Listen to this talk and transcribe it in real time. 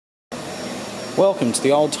Welcome to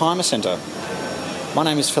the Oldtimer Centre. My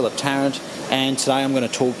name is Philip Tarrant, and today I'm going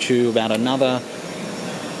to talk to you about another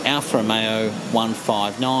Alfa Romeo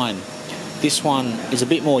 159. This one is a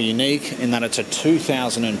bit more unique in that it's a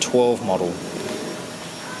 2012 model.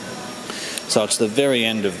 So it's the very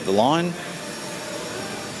end of the line.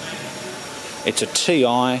 It's a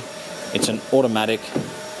TI, it's an automatic,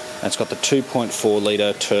 and it's got the 2.4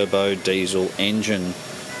 litre turbo diesel engine.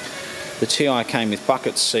 The TI came with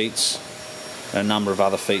bucket seats and a number of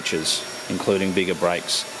other features, including bigger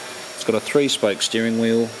brakes. It's got a 3-spoke steering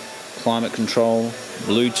wheel, climate control,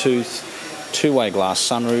 Bluetooth, two-way glass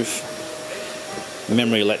sunroof,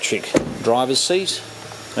 memory electric driver's seat.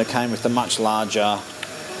 It came with the much larger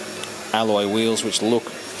alloy wheels, which look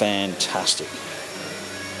fantastic.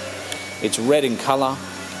 It's red in colour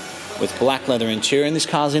with black leather interior, and this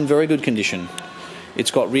car's in very good condition.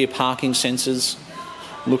 It's got rear parking sensors,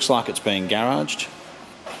 looks like it's been garaged.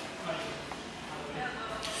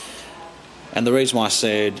 And the reason why I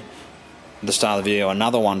said at the start of the video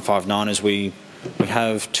another 159 is we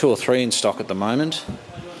have 2 or 3 in stock at the moment.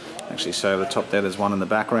 Actually, so over the top there's one in the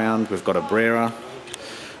background. We've got a Brera.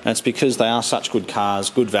 And it's because they are such good cars,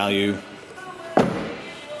 good value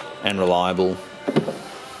and reliable.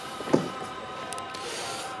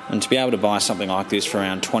 And to be able to buy something like this for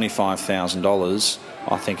around $25,000,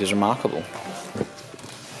 I think is remarkable.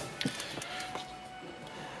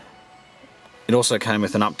 It also came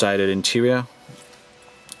with an updated interior.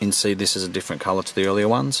 You can see this is a different colour to the earlier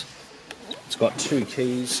ones. It's got 2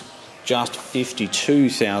 keys, just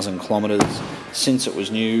 52,000 kilometres since it was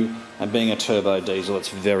new, and being a turbo diesel, it's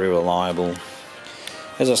very reliable.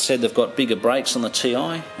 As I said, they've got bigger brakes on the TI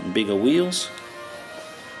and bigger wheels.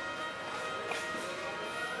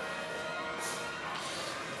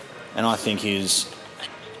 And I think is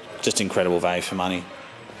just incredible value for money.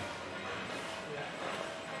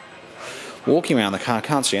 Walking around the car, I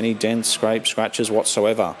can't see any dents, scrapes, scratches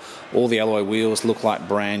whatsoever. All the alloy wheels look like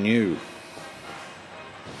brand new.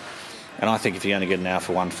 And I think if you're going to get an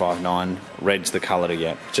Alfa 159, red's the colour to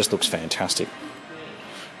get. It just looks fantastic.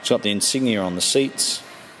 It's got the insignia on the seats.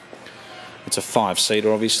 It's a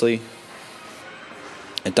 5-seater, obviously.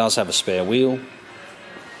 It does have a spare wheel.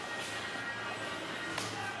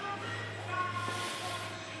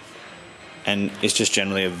 And it's just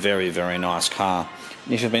generally a very, very nice car.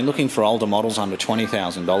 If you've been looking for older models under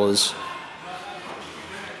 $20,000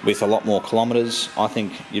 with a lot more kilometres, I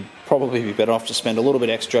think you'd probably be better off to spend a little bit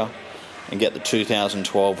extra and get the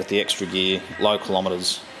 2012 with the extra gear, low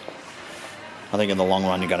kilometres. I think in the long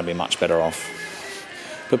run you're going to be much better off.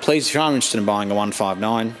 But please, if you are interested in buying a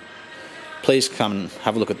 159, please come and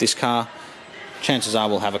have a look at this car. Chances are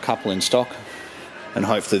we'll have a couple in stock, and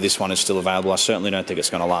hopefully this one is still available. I certainly don't think it's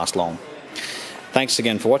going to last long. Thanks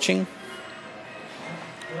again for watching.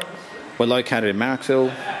 We're located in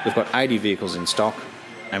Marrickville. We've got 80 vehicles in stock,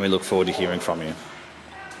 and we look forward to hearing from you.